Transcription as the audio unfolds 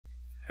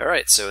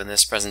Alright, so in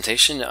this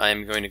presentation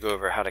I'm going to go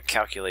over how to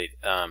calculate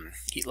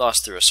heat loss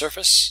through a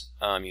surface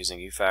using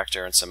U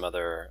factor and some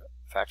other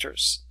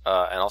factors,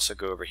 and also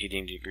go over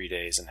heating degree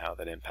days and how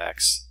that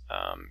impacts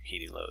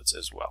heating loads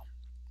as well.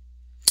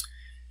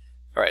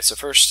 Alright, so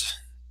first,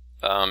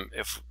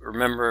 if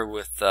remember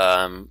with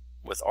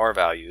R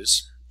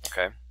values,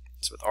 okay,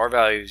 so with R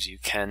values you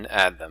can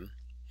add them.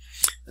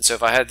 And so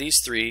if I had these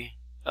three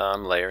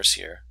layers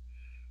here,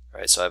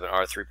 right, so I have an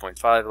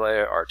R3.5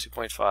 layer,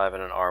 R2.5,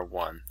 and an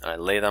R1, and I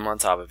lay them on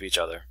top of each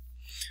other.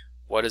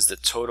 What is the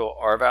total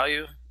R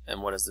value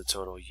and what is the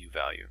total U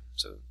value?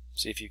 So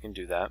see if you can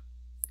do that.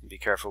 Be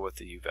careful with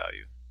the U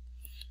value.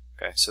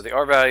 Okay, so the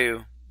R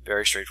value,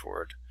 very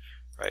straightforward,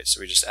 right? So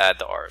we just add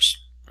the R's,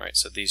 right?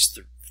 So these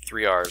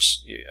three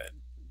R's, you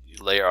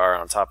lay R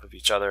on top of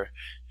each other,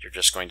 you're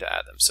just going to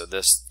add them. So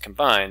this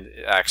combined,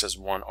 it acts as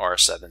one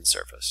R7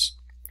 surface,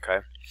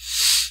 okay?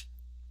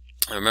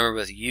 And remember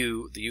with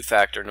U, the U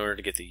factor, in order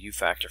to get the U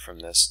factor from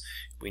this,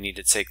 we need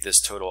to take this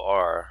total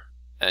R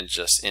and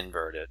just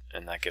invert it,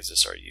 and that gives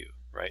us our U,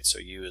 right? So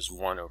U is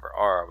 1 over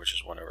R, which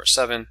is 1 over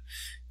 7,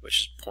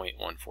 which is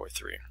 0.143.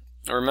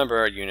 Now remember,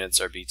 our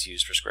units are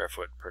BTUs per square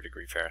foot per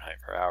degree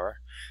Fahrenheit per hour.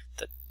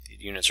 The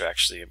units are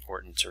actually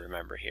important to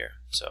remember here,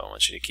 so I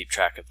want you to keep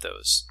track of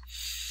those.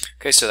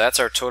 Okay, so that's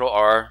our total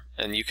R,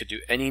 and you could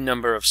do any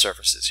number of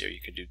surfaces here.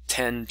 You could do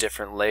 10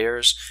 different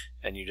layers,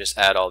 and you just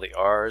add all the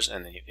R's,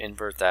 and then you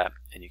invert that,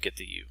 and you get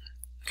the U.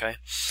 Okay,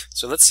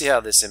 so let's see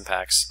how this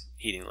impacts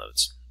heating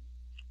loads.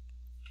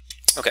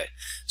 Okay,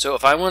 so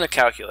if I want to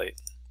calculate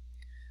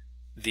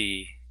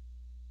the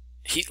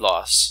heat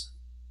loss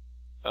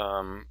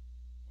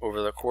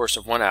over the course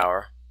of 1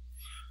 hour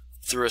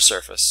through a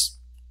surface,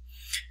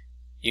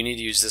 you need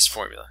to use this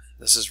formula.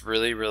 This is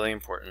really, really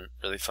important,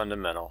 really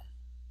fundamental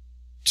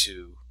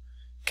to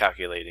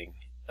calculating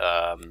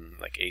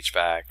like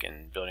HVAC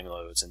and building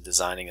loads and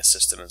designing a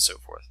system and so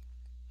forth.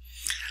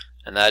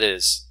 And that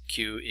is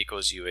Q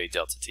equals UA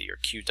delta T, or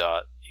Q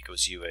dot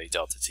equals UA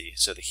delta T.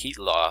 So the heat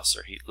loss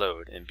or heat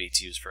load in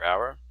BTUs per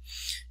hour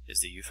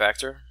is the U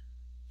factor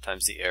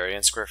times the area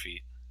in square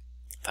feet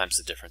times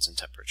the difference in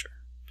temperature.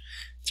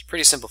 It's a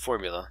pretty simple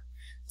formula.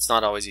 It's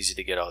not always easy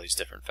to get all these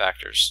different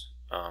factors,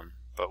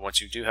 but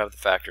once you do have the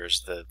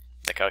factors, the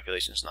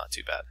calculation is not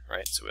too bad,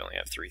 right? So we only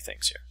have 3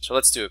 things here. So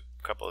let's do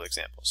a couple of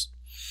examples.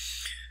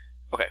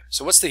 Okay,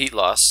 so what's the heat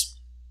loss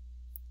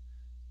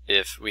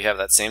if we have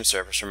that same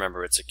surface?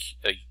 Remember, it's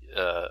a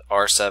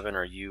R7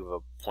 or U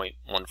of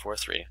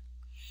 0.143.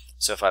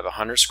 So if I have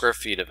 100 square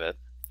feet of it,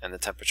 and the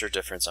temperature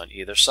difference on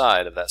either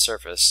side of that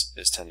surface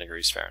is 10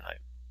 degrees Fahrenheit.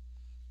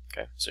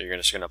 Okay, so you're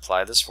just going to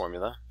apply this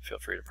formula. Feel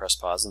free to press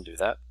pause and do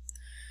that.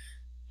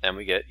 And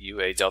we get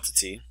UA delta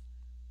T.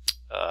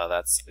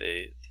 That's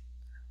a,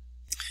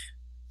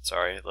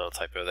 sorry, a little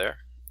typo there.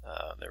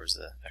 There was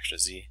the extra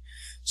Z.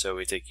 So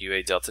we take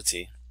UA delta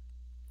T.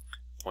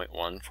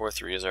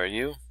 0.143 is our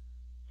U.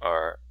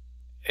 Our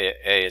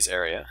A is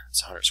area.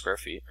 It's 100 square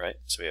feet, right?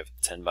 So we have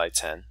 10 by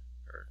 10,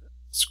 or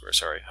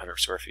 100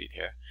 square feet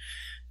here.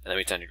 And then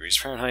we 10 degrees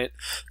Fahrenheit.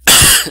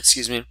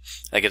 Excuse me.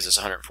 That gives us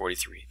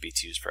 143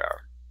 BTUs per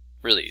hour.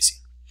 Really easy.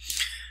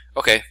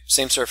 Okay,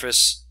 same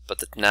surface,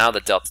 but now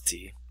the delta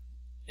T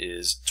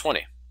is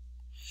 20.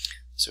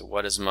 So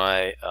what is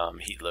my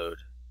heat load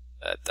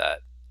at that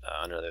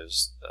under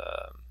those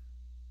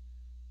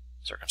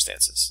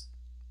circumstances?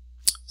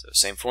 So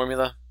same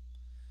formula,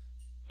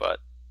 but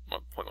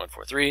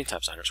 1.143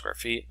 times 100 square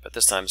feet, but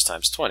this time is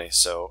times 20,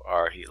 so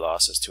our heat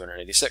loss is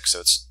 286, so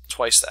it's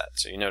twice that.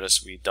 So you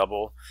notice we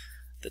double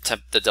the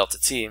delta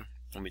T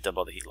and we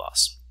double the heat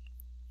loss.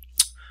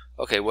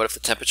 Okay, what if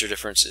the temperature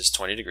difference is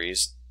 20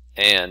 degrees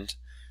and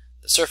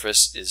the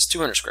surface is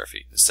 200 square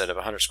feet instead of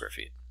 100 square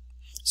feet?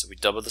 So we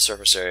double the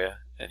surface area,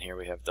 and here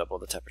we have double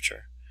the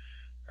temperature,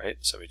 right?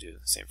 So we do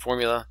the same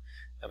formula,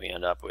 and we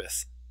end up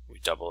with, we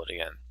double it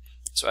again.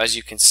 So as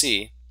you can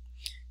see,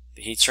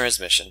 the heat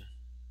transmission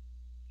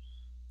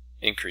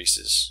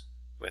increases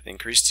with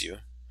increased U,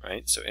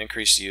 right? So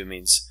increased U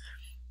means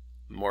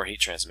more heat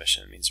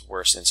transmission, it means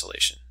worse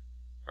insulation,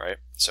 right?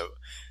 So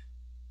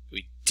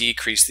we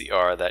decrease the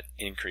R, that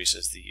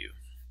increases the U.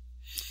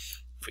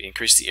 If we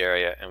increase the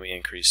area and we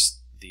increase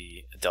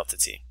the delta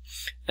T.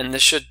 And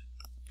this should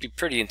be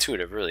pretty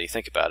intuitive, really.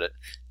 Think about it.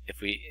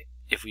 If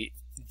we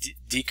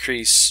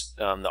decrease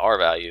the R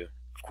value,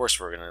 of course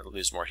we're going to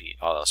lose more heat,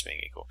 all else being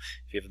equal.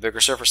 If you have a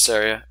bigger surface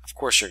area, of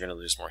course you're going to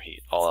lose more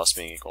heat, all else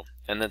being equal.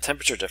 And the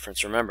temperature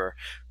difference, remember,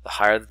 the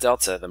higher the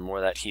delta, the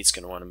more that heat's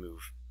going to want to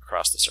move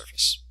across the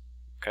surface.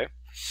 Okay?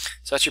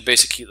 So that's your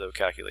basic heat load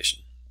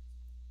calculation.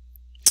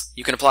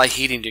 You can apply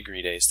heating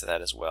degree days to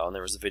that as well, and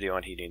there was a video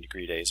on heating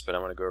degree days, but I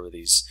want to go over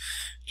these,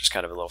 just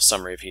kind of a little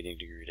summary of heating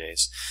degree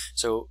days.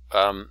 So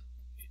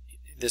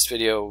this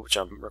video, which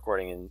I'm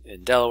recording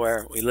in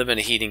Delaware, we live in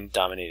a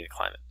heating-dominated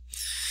climate.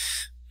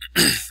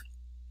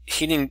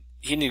 Heating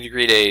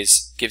degree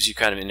days gives you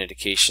kind of an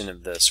indication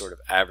of the sort of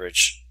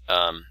average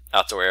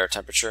outdoor air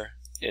temperature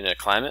in a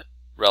climate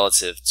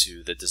relative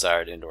to the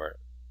desired indoor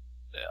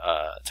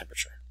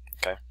temperature.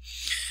 Okay.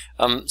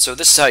 So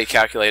this is how you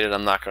calculate it.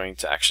 I'm not going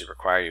to actually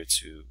require you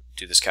to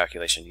do this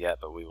calculation yet,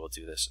 but we will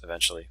do this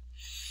eventually.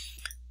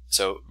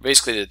 So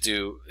basically, to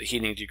do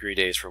heating degree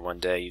days for one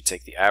day, you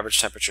take the average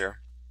temperature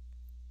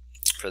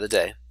for the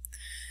day,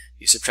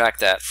 you subtract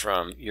that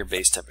from your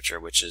base temperature,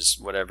 which is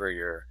whatever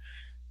your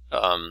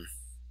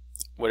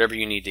whatever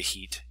you need to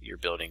heat your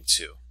building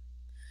to.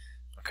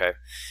 Okay,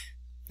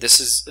 this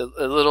is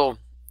a little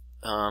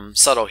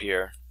subtle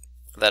here,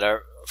 that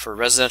for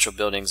residential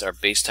buildings, our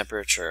base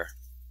temperature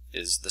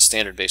is the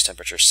standard base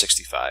temperature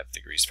 65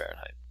 degrees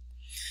Fahrenheit,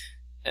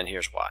 and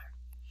here's why.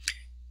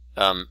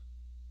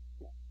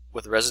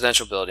 With a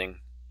residential building,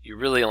 you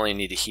really only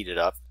need to heat it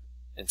up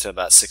into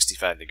about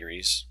 65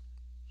 degrees.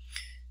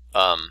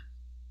 In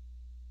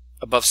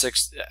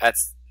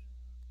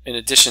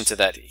addition to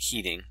that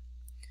heating,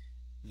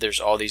 there's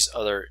all these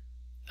other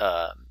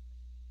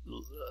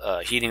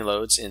heating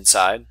loads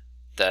inside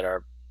that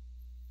are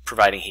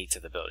providing heat to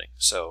the building.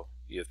 So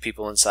you have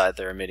people inside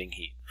that are emitting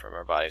heat from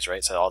our bodies,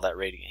 right? So all that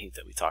radiant heat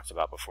that we talked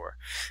about before.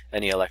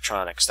 Any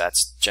electronics,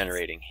 that's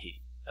generating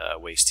heat,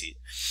 waste heat.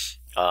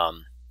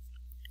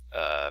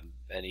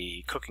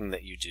 Any cooking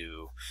that you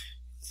do,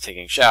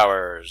 taking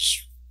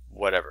showers,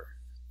 whatever,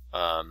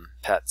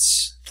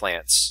 pets,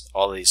 plants,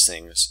 all of these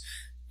things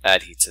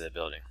add heat to the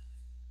building.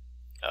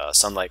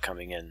 Sunlight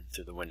coming in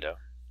through the window.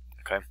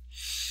 Okay,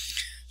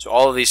 so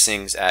all of these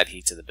things add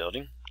heat to the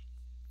building,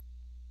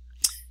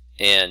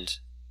 and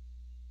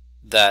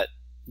that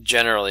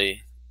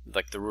generally,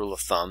 like the rule of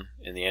thumb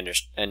in the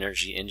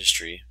energy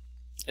industry,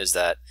 is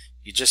that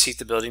you just heat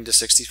the building to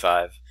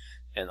 65,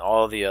 and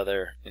all the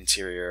other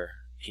interior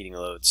heating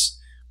loads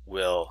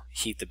will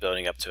heat the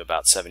building up to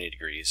about 70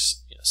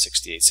 degrees,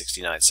 68,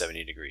 69,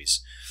 70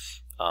 degrees.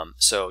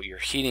 So your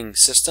heating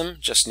system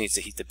just needs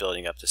to heat the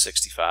building up to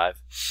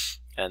 65,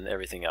 and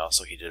everything else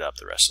will heat it up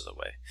the rest of the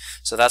way.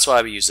 So that's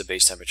why we use a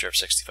base temperature of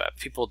 65.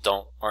 People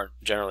aren't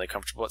generally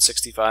comfortable at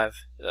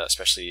 65,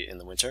 especially in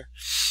the winter,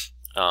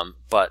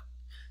 but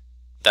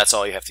that's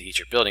all you have to heat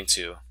your building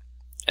to,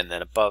 and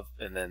then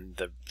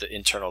the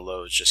internal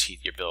loads just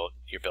heat your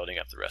building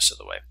up the rest of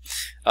the way.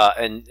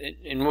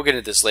 And we'll get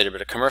into this later,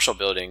 but a commercial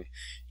building,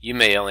 you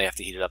may only have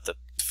to heat it up to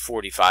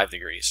 45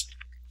 degrees,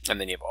 and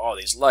then you have all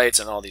these lights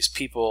and all these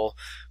people.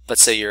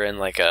 Let's say you're in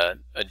like a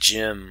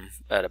gym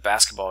at a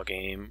basketball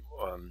game,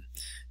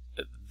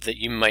 that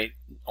you might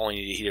only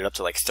need to heat it up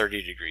to like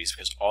 30 degrees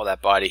because all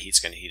that body heat's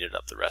going to heat it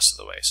up the rest of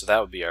the way. So that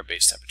would be our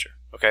base temperature.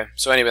 Okay,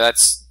 so anyway,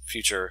 that's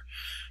future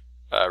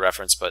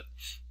reference, but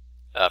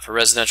for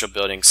residential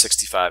buildings,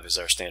 65 is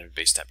our standard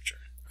base temperature.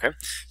 Okay,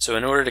 so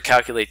in order to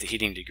calculate the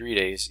heating degree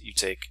days, you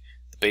take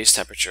the base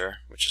temperature,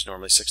 which is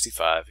normally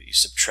 65, you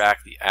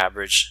subtract the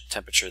average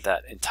temperature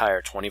that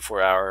entire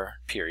 24-hour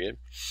period,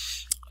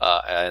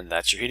 and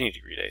that's your heating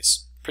degree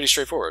days. Pretty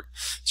straightforward.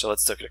 So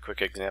let's look at a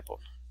quick example.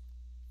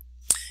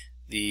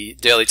 The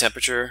daily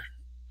temperature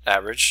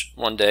average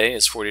one day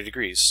is 40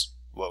 degrees.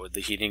 What would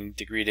the heating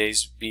degree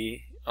days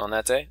be on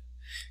that day?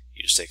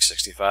 You just take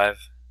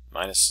 65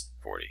 minus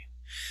 40.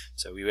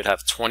 So we would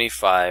have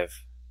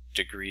 25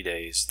 degree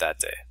days that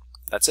day.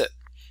 That's it.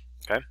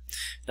 Okay.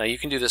 Now you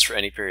can do this for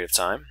any period of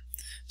time.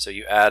 So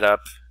you add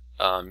up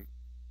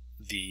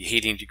the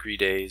heating degree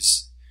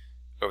days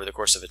over the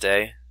course of a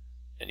day,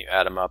 and you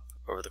add them up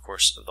over the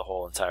course of the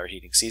whole entire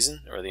heating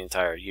season, or the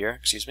entire year,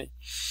 excuse me.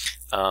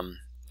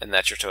 And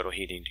that's your total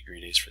heating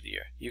degree days for the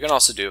year. You can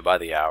also do it by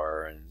the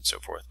hour and so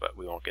forth, but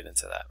we won't get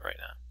into that right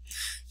now.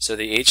 So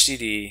the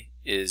HDD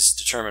is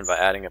determined by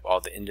adding up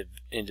all the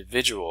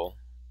individual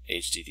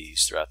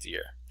HDDs throughout the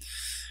year.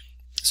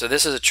 So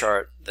this is a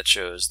chart that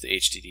shows the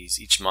HDDs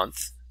each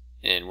month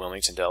in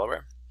Wilmington,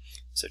 Delaware.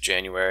 So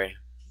January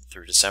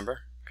through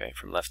December, okay,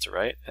 from left to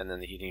right, and then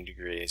the heating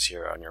degree days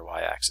here on your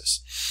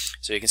y-axis.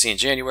 So you can see in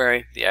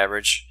January, the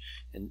average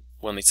in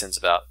Wilmington's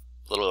about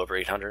a little over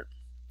 800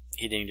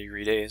 heating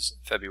degree days.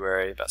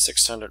 February, about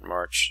 600.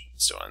 March,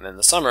 and so on. And then in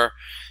the summer,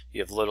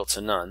 you have little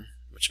to none,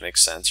 which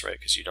makes sense, right?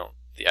 Because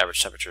the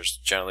average temperature is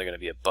generally going to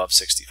be above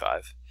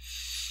 65.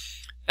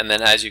 And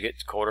then as you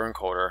get colder and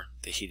colder,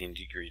 the heating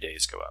degree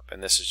days go up.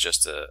 And this is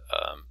just a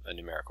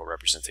numerical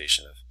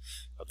representation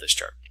of this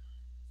chart.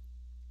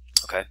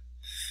 Okay.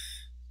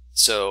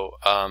 So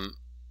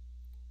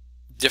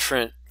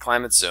different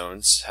climate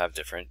zones have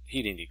different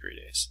heating degree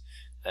days.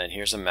 And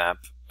here's a map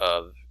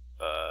of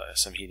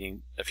some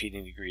heating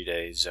degree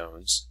day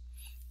zones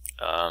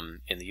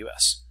in the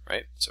U.S.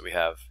 Right. So we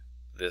have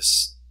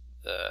this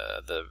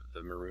the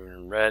maroon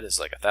and red is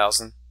like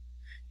 1,000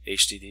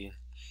 HDD,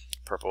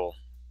 purple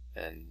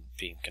and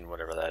pink and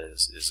whatever that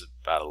is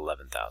about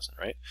 11,000,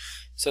 right?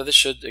 So this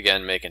should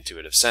again make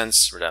intuitive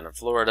sense. We're down in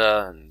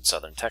Florida and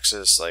southern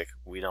Texas, like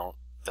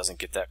doesn't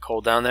get that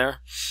cold down there,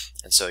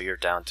 and so you're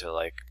down to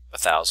like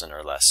 1,000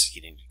 or less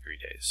heating degree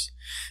days.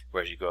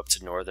 Whereas you go up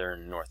to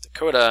northern North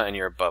Dakota and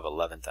you're above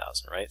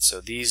 11,000, right? So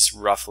these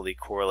roughly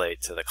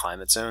correlate to the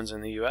climate zones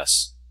in the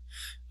U.S.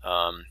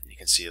 You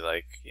can see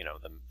like,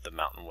 the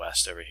Mountain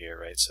West over here,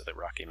 right? So the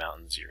Rocky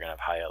Mountains, you're going to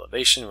have high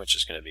elevation, which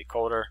is going to be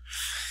colder.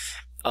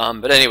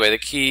 But anyway, the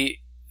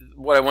key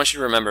what I want you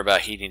to remember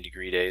about heating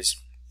degree days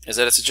is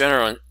that it's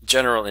a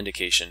general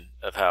indication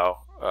of how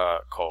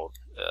cold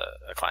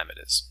a climate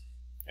is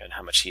and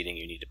how much heating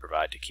you need to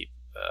provide to keep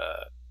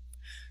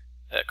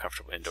a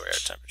comfortable indoor air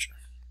temperature.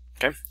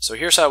 Okay, so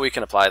here's how we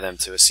can apply them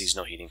to a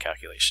seasonal heating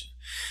calculation.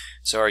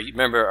 So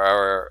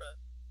remember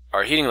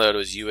our heating load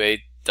was UA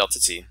delta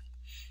T.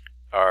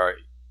 Our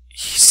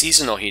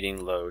seasonal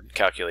heating load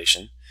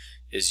calculation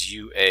is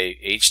UA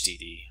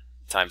HDD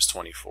times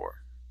 24.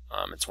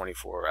 And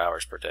 24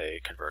 hours per day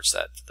converts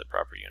that to the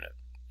proper unit.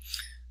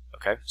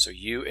 Okay, so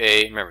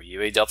UA, remember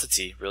UA delta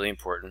T, really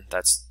important.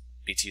 That's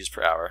BTUs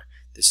per hour.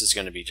 This is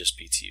going to be just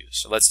BTUs.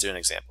 So let's do an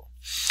example.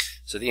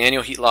 So the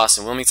annual heat loss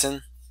in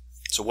Wilmington.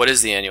 So what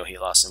is the annual heat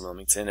loss in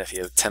Wilmington? If you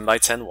have a 10 by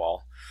 10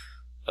 wall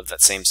of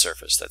that same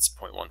surface, that's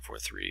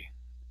 0.143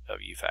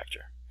 of U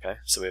factor. Okay,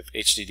 so we have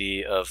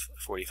HDD of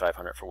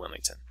 4,500 for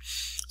Wilmington.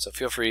 So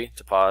feel free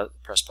to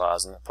press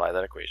pause and apply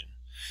that equation.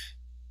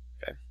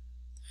 Okay,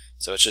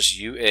 so it's just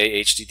UA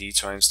HDD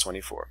times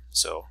 24.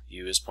 So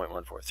U is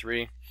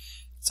 0.143.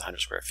 It's 100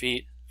 square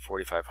feet,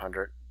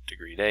 4,500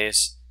 degree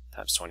days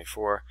times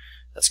 24.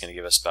 That's going to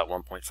give us about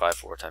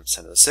 1.54 times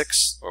 10 to the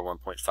 6, or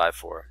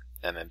 1.54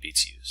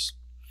 MMBTUs.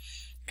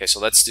 Okay,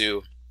 so let's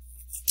do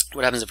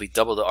what happens if we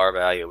double the R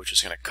value, which is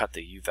going to cut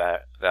the U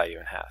value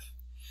in half.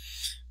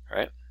 All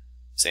right,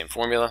 same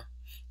formula,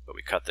 but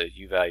we cut the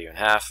U value in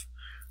half,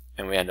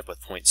 and we end up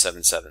with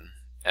 0.77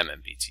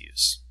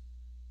 MMBTUs.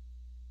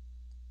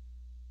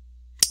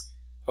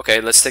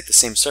 Okay, let's take the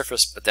same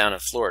surface, but down in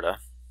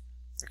Florida.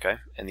 Okay,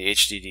 and the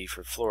HDD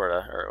for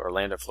Florida, or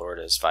Orlando,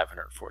 Florida, is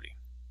 540.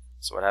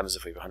 So what happens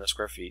if we have 100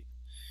 square feet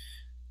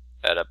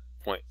at a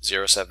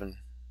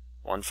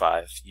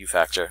 0.0715 U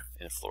factor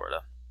in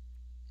Florida,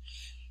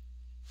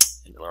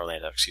 in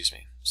Orlando, excuse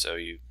me. So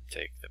you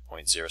take the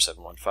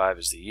 0.0715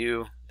 is the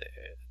U, the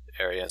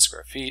area in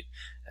square feet,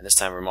 and this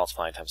time we're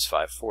multiplying times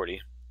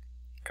 540,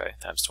 okay,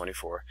 times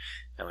 24,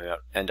 and we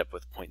end up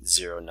with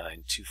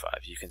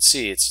 0.0925. You can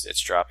see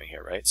it's dropping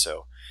here, right?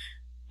 So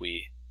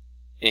we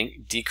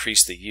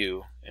decrease the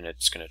U, and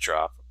it's going to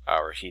drop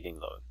our heating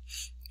load.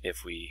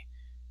 If we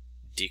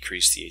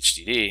decrease the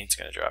HDD, it's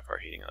going to drop our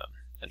heating load.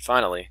 And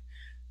finally,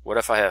 what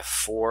if I have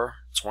 4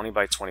 20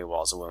 by 20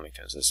 walls in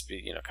Wilmington? So this would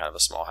be, kind of a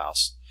small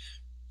house.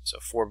 So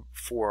four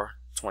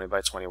 20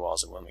 by 20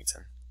 walls in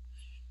Wilmington.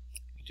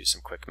 You do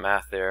some quick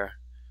math there.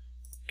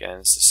 Again,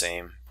 it's the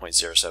same,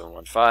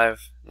 0.0715.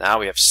 Now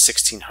we have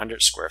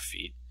 1,600 square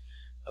feet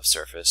of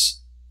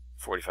surface,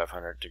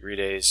 4,500 degree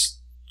days,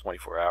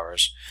 24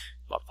 hours.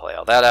 Multiply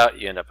all that out,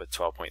 you end up with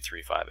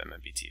 12.35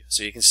 MMBTU.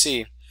 So you can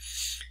see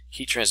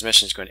heat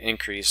transmission is going to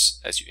increase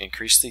as you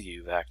increase the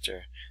U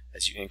factor,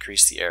 as you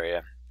increase the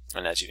area,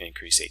 and as you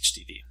increase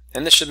HDD.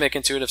 And this should make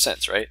intuitive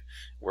sense, right?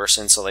 Worse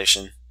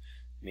insulation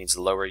means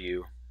a lower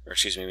U, or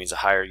excuse me, means a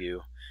higher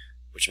U,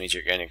 which means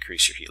you're going to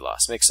increase your heat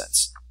loss. Makes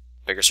sense.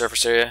 Bigger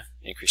surface area,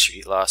 increase your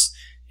heat loss.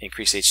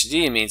 Increase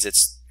HDD means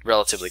it's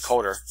relatively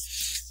colder,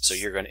 so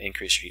you're going to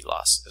increase your heat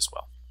loss as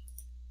well.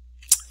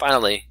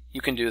 Finally,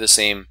 you can do the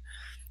same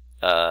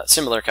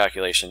similar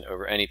calculation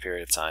over any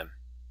period of time.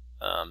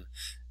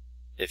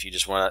 If you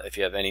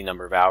have any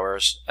number of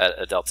hours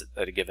at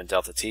a given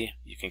delta T,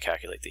 you can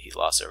calculate the heat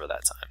loss over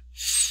that time.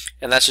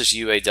 And that's just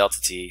UA delta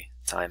T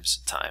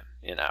times time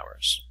in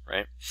hours,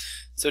 right?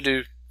 So do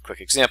a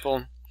quick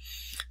example.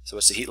 So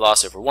what's the heat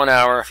loss over 1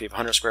 hour if you have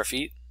 100 square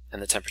feet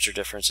and the temperature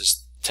difference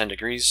is 10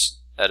 degrees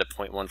at a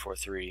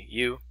 0.143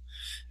 U?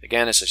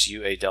 Again, it's just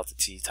UA delta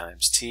T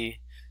times T.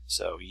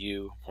 So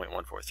U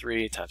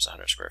 0.143 times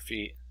 100 square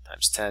feet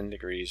times 10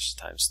 degrees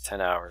times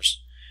 10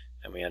 hours.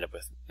 And we end up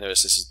with,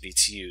 notice this is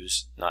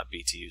BTUs, not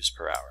BTUs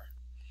per hour,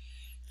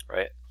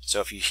 right?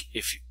 So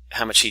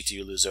how much heat do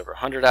you lose over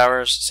 100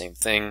 hours? Same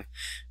thing,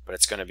 but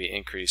it's going to be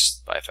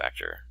increased by a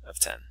factor of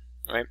 10,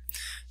 right?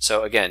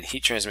 So again,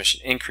 heat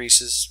transmission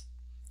increases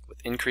with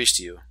increased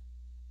U,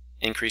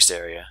 increased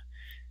area,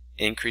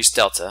 increased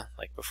delta,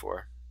 like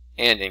before,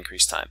 and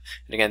increased time.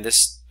 And again,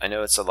 I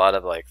know it's a lot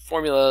of like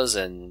formulas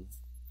and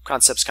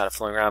concepts kind of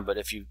flowing around, but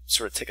if you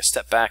sort of take a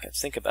step back and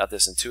think about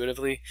this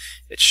intuitively,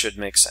 it should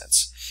make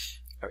sense.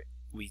 All right,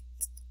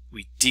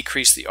 we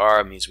decrease the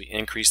R means we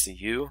increase the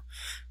U,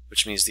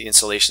 which means the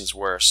insulation's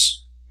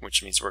worse,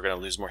 which means we're going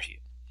to lose more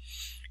heat.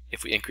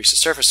 If we increase the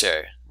surface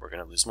area, we're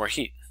going to lose more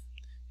heat.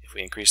 If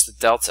we increase the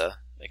delta,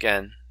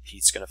 again,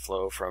 heat's going to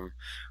flow from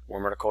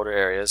warmer to colder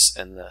areas,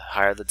 and the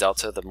higher the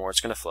delta, the more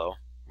it's going to flow.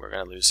 We're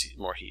going to lose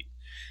more heat.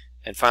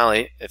 And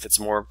finally, if it's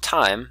more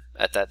time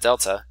at that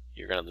delta,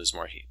 you're going to lose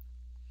more heat.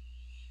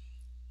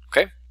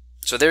 Okay,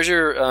 so there's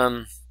your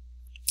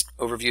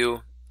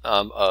overview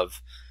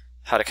of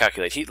how to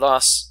calculate heat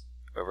loss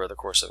over the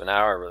course of an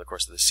hour, over the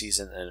course of the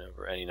season, and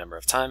over any number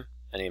of time,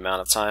 any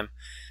amount of time,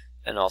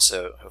 and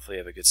also hopefully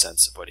you have a good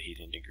sense of what a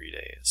heating degree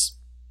day is.